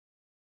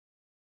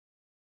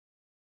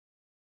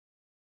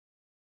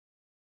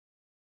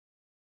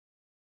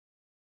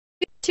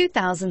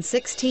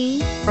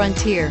2016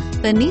 Frontier.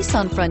 The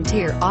Nissan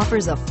Frontier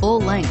offers a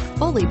full-length,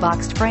 fully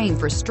boxed frame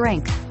for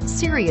strength,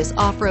 serious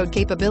off-road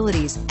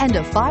capabilities, and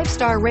a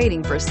 5-star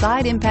rating for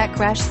side impact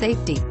crash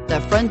safety.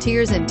 The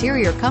Frontier's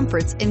interior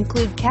comforts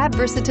include cab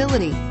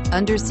versatility,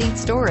 under-seat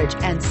storage,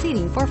 and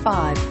seating for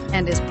 5,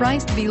 and is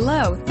priced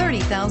below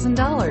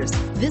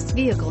 $30,000. This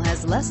vehicle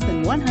has less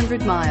than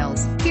 100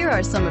 miles. Here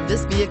are some of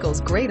this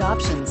vehicle's great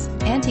options: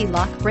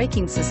 anti-lock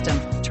braking system,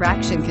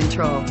 traction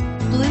control,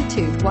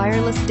 Bluetooth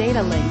wireless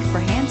data link for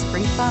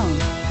hands-free phone,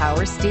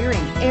 power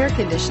steering, air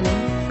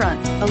conditioning,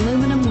 front,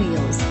 aluminum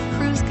wheels,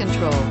 cruise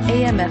control,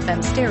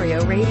 AM/FM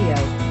stereo radio,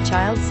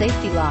 child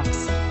safety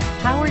locks,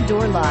 power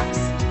door locks.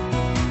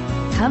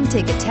 Come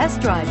take a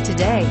test drive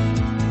today.